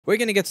We're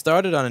going to get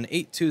started on an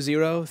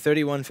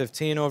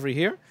 820-3115 over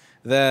here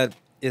that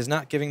is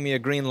not giving me a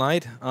green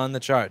light on the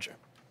charger.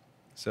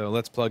 So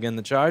let's plug in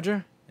the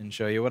charger and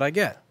show you what I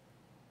get.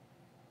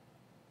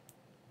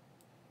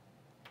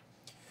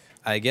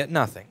 I get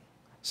nothing.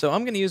 So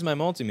I'm going to use my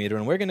multimeter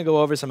and we're going to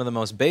go over some of the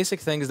most basic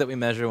things that we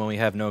measure when we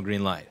have no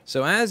green light.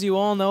 So as you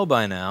all know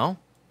by now,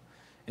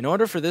 in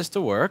order for this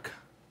to work,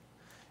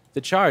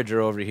 the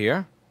charger over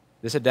here,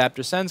 this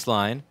adapter sense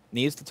line,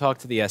 needs to talk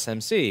to the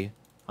SMC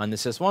on the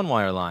sys1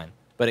 wire line,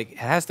 but it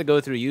has to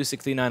go through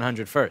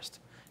U6900 first.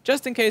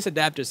 Just in case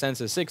adapter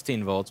senses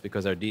 16 volts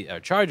because our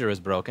charger is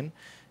broken,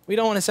 we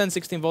don't want to send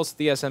 16 volts to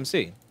the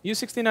SMC.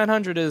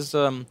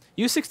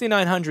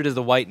 U6900 is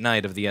the white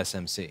knight of the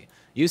SMC.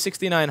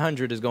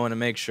 U6900 is going to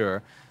make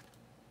sure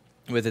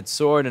with its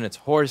sword and its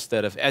horse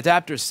that if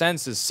adapter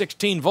senses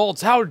 16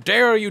 volts, how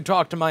dare you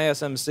talk to my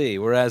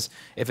SMC? Whereas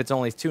if it's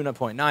only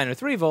 2.9 or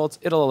 3 volts,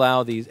 it'll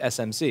allow the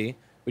SMC,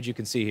 which you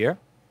can see here,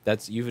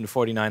 that's even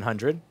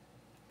 4900,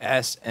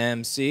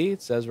 SMC,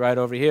 it says right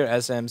over here,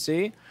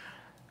 SMC,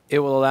 it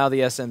will allow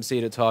the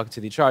SMC to talk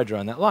to the charger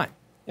on that line.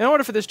 In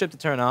order for this chip to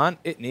turn on,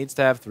 it needs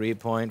to have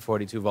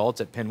 3.42 volts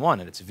at pin 1,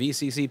 and it's a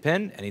VCC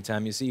pin.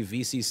 Anytime you see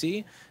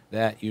VCC,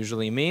 that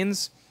usually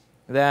means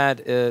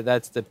that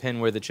that's the pin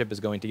where the chip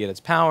is going to get its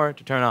power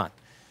to turn on.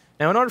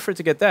 Now, in order for it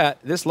to get that,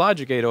 this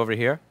logic gate over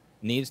here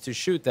needs to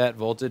shoot that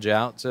voltage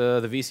out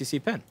to the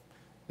VCC pin.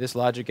 This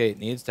logic gate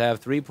needs to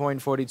have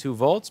 3.42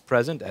 volts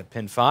present at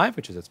pin 5,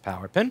 which is its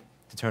power pin,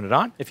 to turn it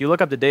on. If you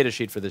look up the data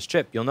sheet for this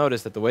chip, you'll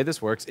notice that the way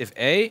this works, if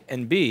A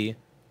and B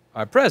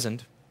are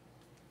present,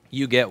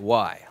 you get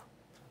Y.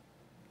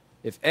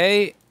 If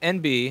A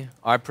and B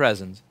are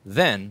present,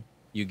 then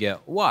you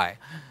get Y.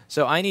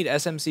 So I need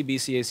SMC,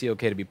 BCACOK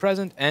to be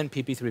present and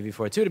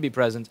PP3V42 to be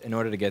present in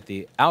order to get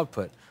the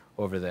output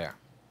over there,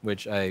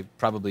 which I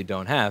probably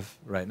don't have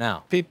right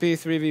now.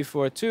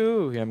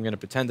 PP3V42, I'm going to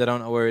pretend I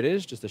don't know where it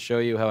is just to show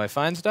you how I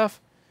find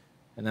stuff.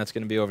 And that's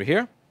going to be over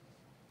here.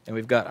 And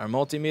we've got our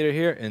multimeter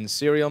here in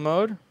serial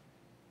mode.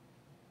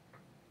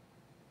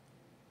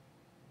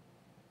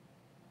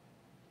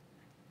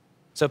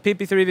 So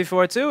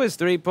PP3V42 is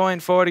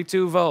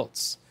 3.42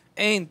 volts.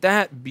 Ain't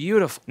that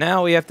beautiful?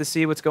 Now we have to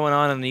see what's going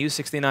on in the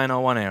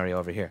U6901 area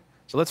over here.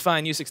 So let's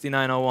find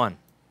U6901.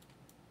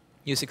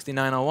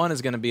 U6901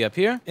 is going to be up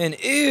here. And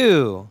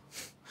ew!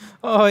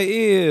 Oh,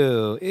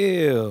 ew,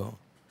 ew.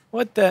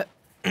 What the...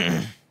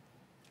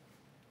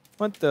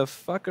 what the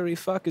fuckery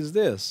fuck is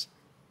this?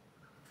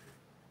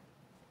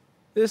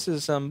 This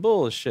is some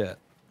bullshit.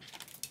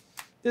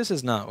 This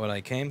is not what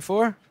I came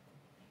for.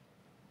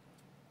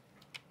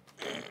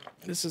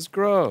 This is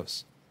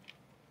gross.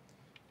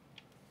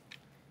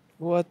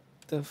 What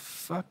the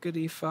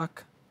fuckity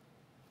fuck?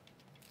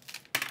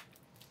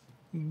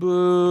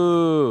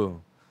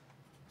 Boo.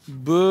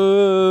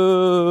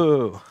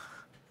 Boo.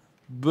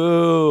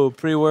 Boo.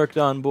 Pre-worked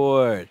on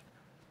board.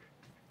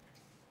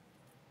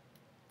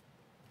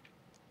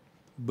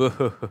 Boo.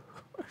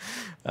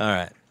 All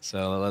right.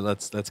 So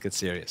let's get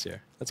serious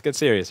here. Let's get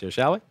serious here,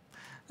 shall we?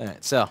 All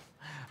right. So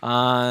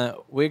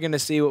we're going to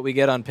see what we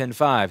get on pin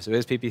 5. So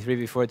is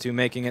PP3V42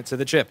 making it to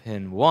the chip?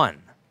 Pin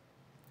 1.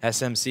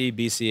 SMC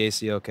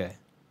BCACOK.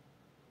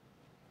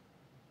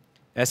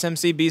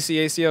 SMC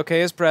BCACOK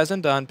is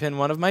present on pin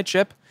 1 of my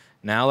chip.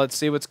 Now let's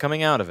see what's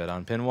coming out of it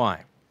on pin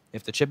Y.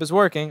 If the chip is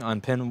working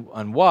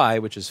on Y,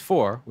 which is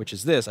 4, which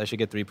is this, I should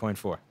get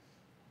 3.4.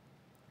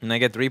 And I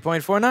get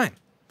 3.49.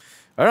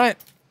 All right.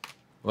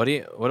 What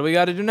do we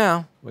got to do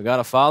now? We got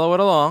to follow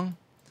it along.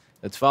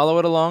 Let's follow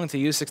it along to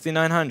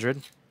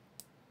U6900.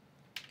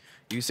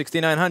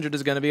 U6900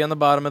 is going to be on the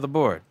bottom of the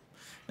board.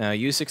 Now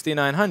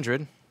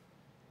U6900,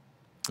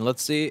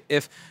 let's see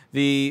if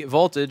the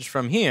voltage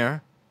from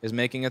here is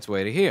making its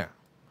way to here.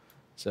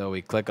 So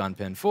we click on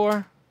pin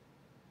 4.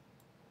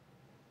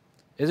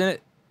 Isn't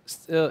it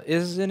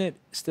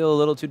still a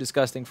little too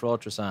disgusting for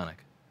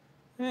ultrasonic?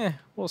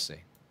 We'll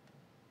see.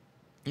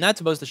 And that's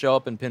supposed to show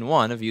up in pin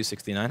 1 of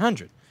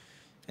U6900.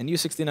 And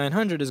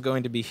U6900 is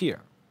going to be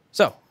here.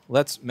 So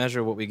let's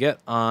measure what we get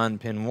on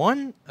pin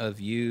 1 of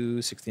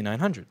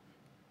U6900.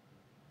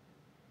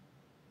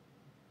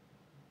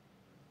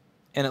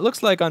 And it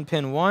looks like on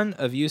pin 1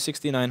 of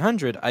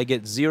U6900, I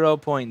get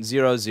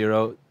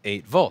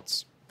 0.008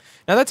 volts.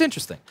 Now that's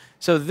interesting.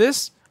 So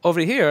this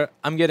over here,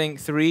 I'm getting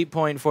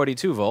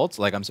 3.42 volts,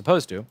 like I'm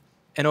supposed to.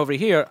 And over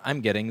here,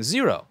 I'm getting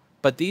 0.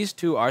 But these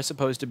two are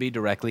supposed to be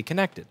directly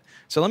connected.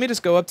 So let me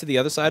just go up to the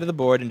other side of the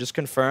board and just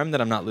confirm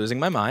that I'm not losing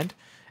my mind.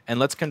 And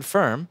let's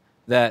confirm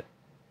that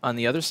on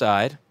the other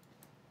side,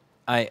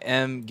 I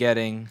am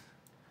getting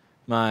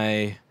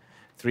my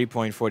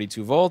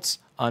 3.42 volts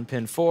on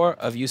pin 4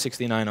 of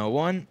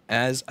U6901,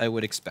 as I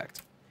would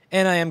expect.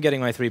 And I am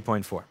getting my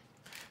 3.4.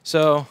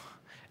 So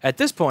at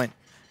this point,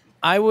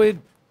 I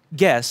would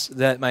guess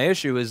that my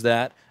issue is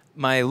that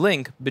my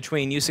link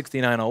between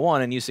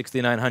U6901 and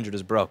U6900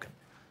 is broken.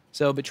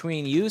 So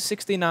between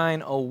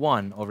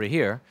U6901 over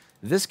here,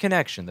 this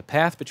connection, the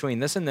path between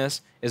this and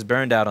this, is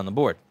burned out on the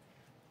board,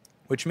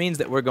 which means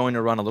that we're going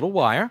to run a little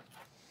wire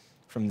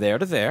from there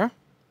to there.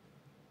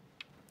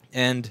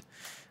 And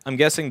I'm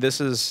guessing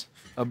this is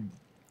a...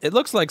 It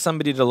looks like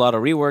somebody did a lot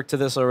of rework to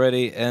this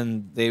already,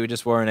 and they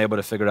just weren't able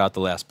to figure out the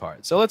last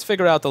part. So let's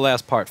figure out the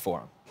last part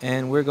for them.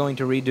 And we're going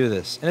to redo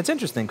this. And it's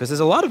interesting, because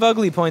there's a lot of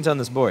ugly points on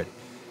this board.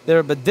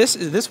 But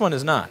this one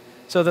is not.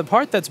 So the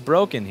part that's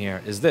broken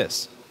here is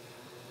this.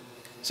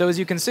 So as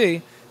you can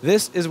see,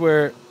 this is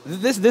where...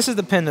 This is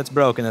the pin that's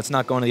broken, that's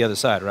not going to the other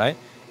side, right?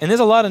 And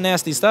there's a lot of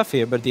nasty stuff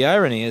here, but the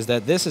irony is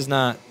that this is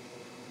not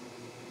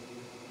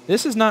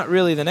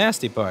really the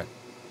nasty part.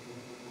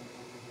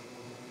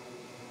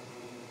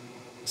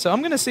 So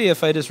I'm going to see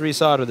if I just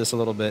resolder this a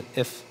little bit,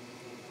 if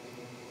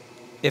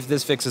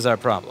this fixes our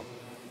problem.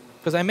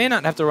 Because I may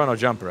not have to run a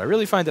jumper. I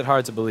really find it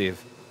hard to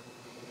believe.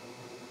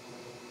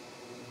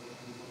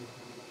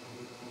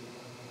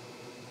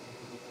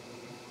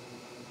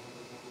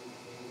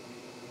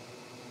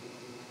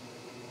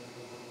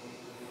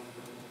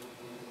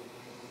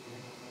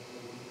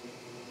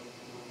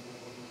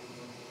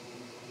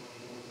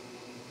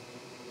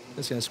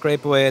 Just going to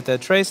scrape away at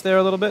that trace there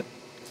a little bit.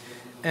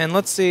 And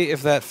let's see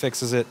if that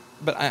fixes it.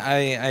 But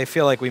I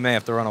feel like we may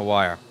have to run a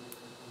wire.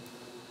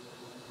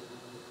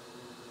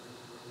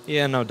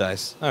 Yeah, no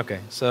dice. Okay,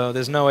 so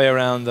there's no way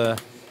around the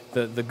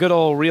good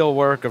old real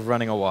work of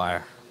running a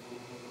wire.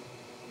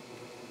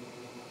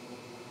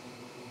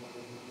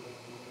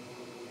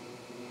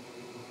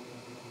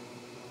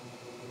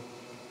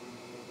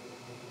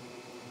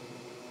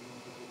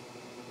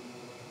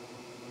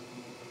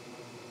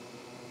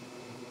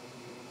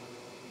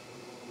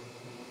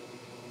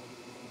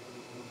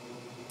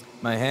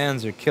 My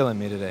hands are killing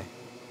me today.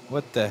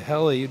 What the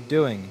hell are you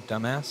doing,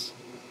 dumbass?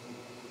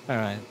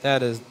 Alright,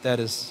 that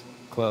is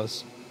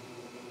close.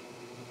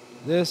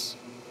 This.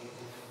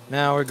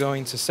 Now we're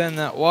going to send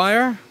that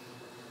wire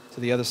to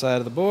the other side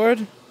of the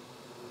board.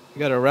 We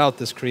gotta route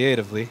this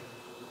creatively.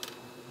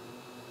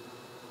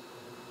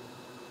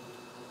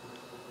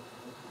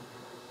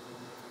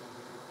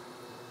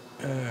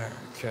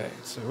 Okay,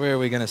 so where are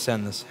we gonna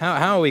send this?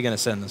 How are we gonna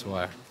send this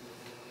wire?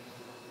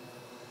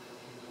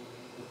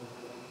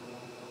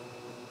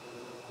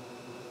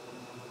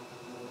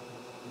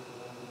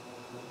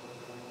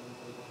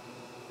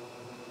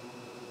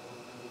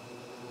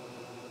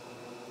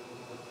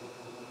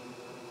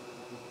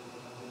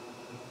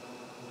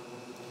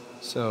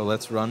 So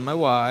let's run my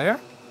wire.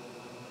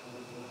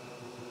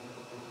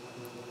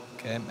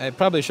 Okay, I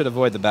probably should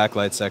avoid the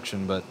backlight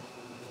section, but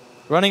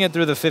running it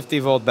through the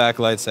 50-volt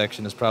backlight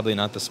section is probably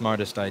not the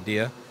smartest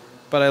idea.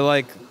 But I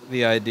like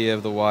the idea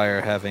of the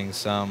wire having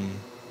some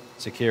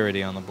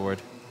security on the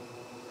board.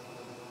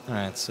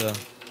 Alright, so...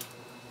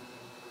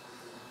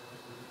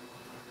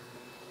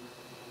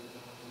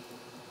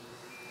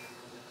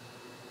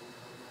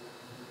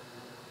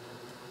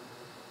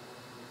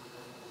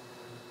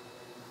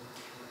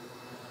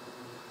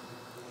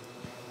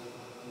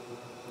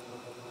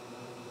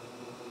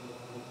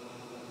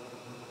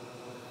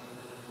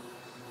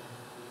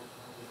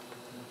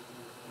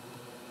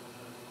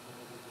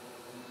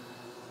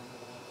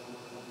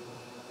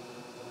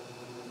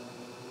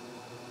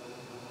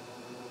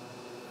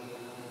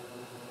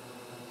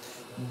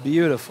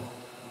 Beautiful.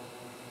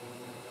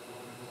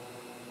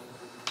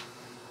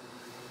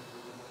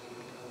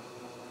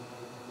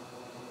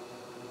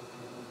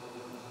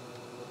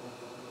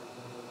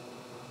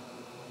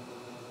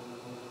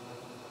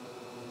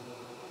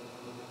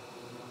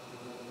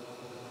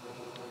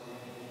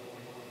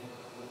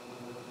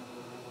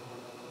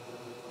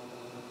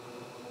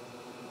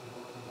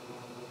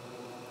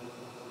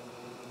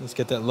 Let's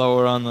get that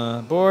lower on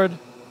the board.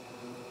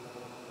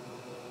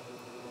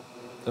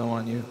 Don't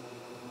want you.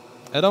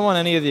 I don't want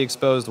any of the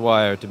exposed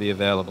wire to be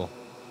available,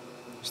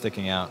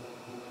 sticking out.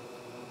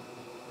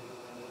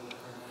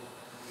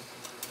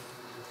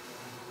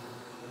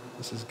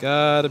 This has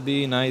got to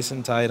be nice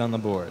and tight on the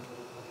board.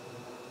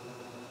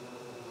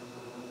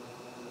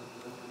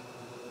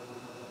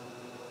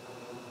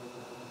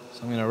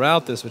 So I'm going to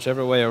route this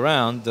whichever way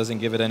around, doesn't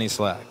give it any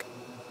slack.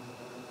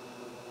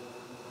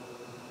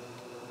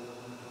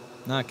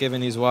 Not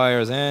giving these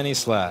wires any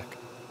slack.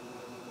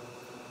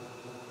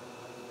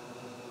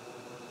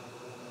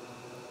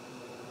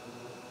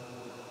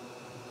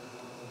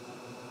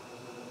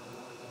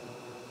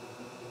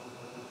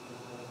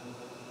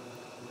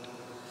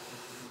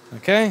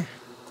 Okay,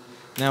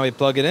 now we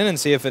plug it in and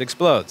see if it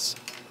explodes.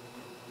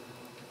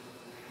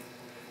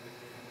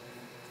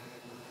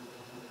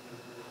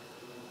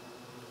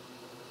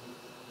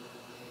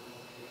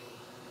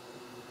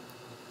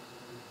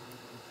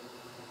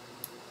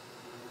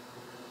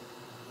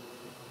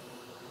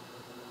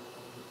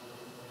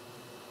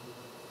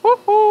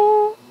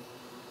 Woohoo!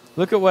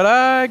 Look at what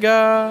I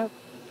got.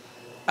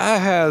 I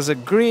has a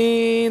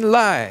green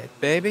light,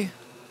 baby.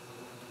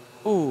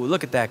 Ooh,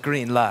 look at that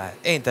green light.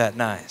 Ain't that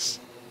nice?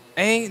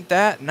 Ain't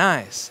that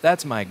nice?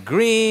 That's my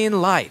green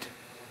light.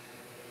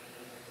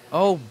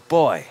 Oh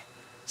boy.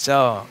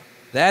 So,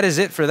 that is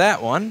it for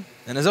that one.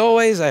 And as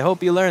always, I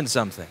hope you learned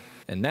something.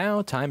 And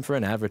now, time for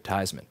an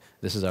advertisement.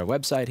 This is our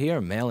website here,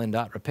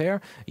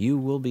 mailin.repair. You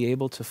will be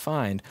able to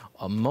find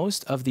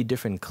most of the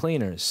different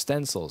cleaners,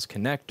 stencils,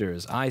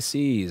 connectors,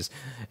 ICs,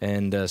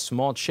 and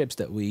small chips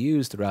that we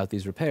use throughout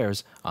these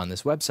repairs on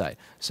this website.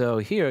 So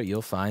here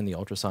you'll find the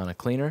ultrasonic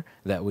cleaner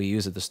that we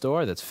use at the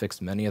store that's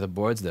fixed many of the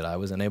boards that I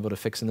was unable to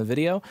fix in the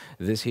video.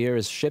 This here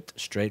is shipped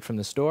straight from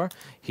the store.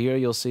 Here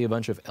you'll see a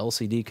bunch of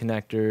LCD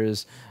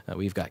connectors.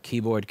 We've got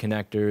keyboard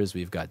connectors.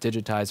 We've got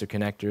digitizer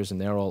connectors, and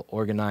they're all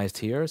organized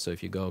here. So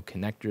if you go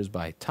connectors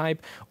by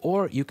type,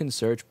 or you can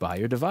search by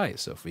your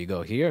device. So if we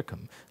go here,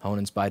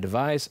 components by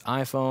device,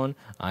 iPhone,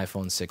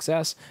 iPhone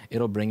 6s,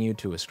 it'll bring you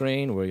to a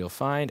screen where you'll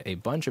find a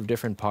bunch of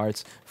different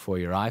parts for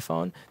your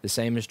iPhone. The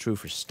same is true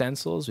for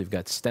stencils. We've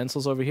got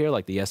stencils over here,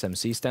 like the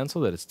SMC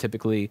stencil, that it's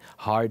typically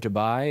hard to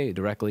buy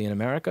directly in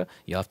America.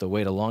 You'll have to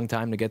wait a long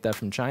time to get that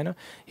from China.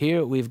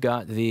 Here we've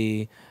got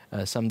the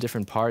some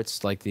different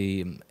parts like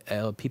the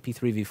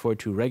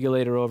PP3V42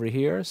 regulator over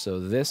here. So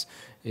this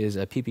is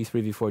a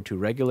PP3V42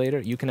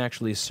 regulator. You can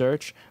actually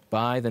search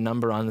by the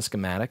number on the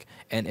schematic,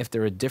 and if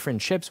there are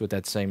different chips with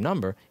that same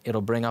number,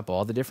 it'll bring up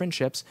all the different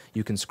chips.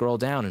 You can scroll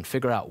down and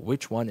figure out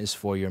which one is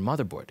for your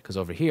motherboard, because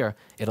over here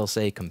it'll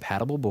say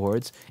compatible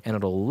boards, and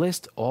it'll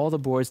list all the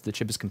boards the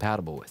chip is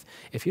compatible with.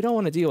 If you don't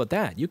want to deal with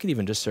that, you can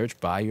even just search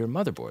by your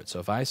motherboard. So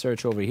if I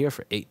search over here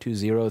for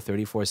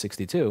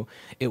 820-3462,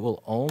 it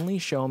will only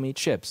show me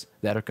chips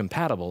that are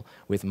compatible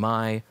with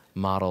my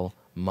model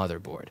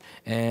motherboard.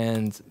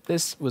 And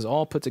this was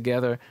all put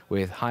together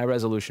with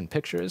high-resolution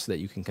pictures that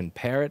you can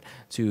compare it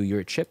to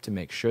your chip to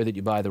make sure that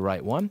you buy the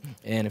right one.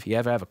 And if you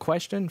ever have a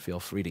question,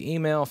 feel free to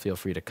email, feel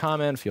free to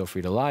comment, feel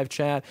free to live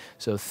chat.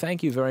 So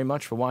thank you very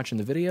much for watching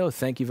the video.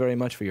 Thank you very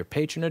much for your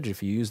patronage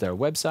if you used our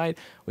website.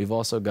 We've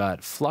also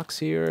got flux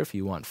here if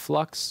you want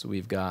flux.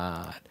 We've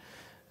got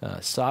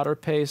solder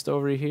paste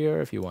over here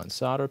if you want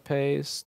solder paste.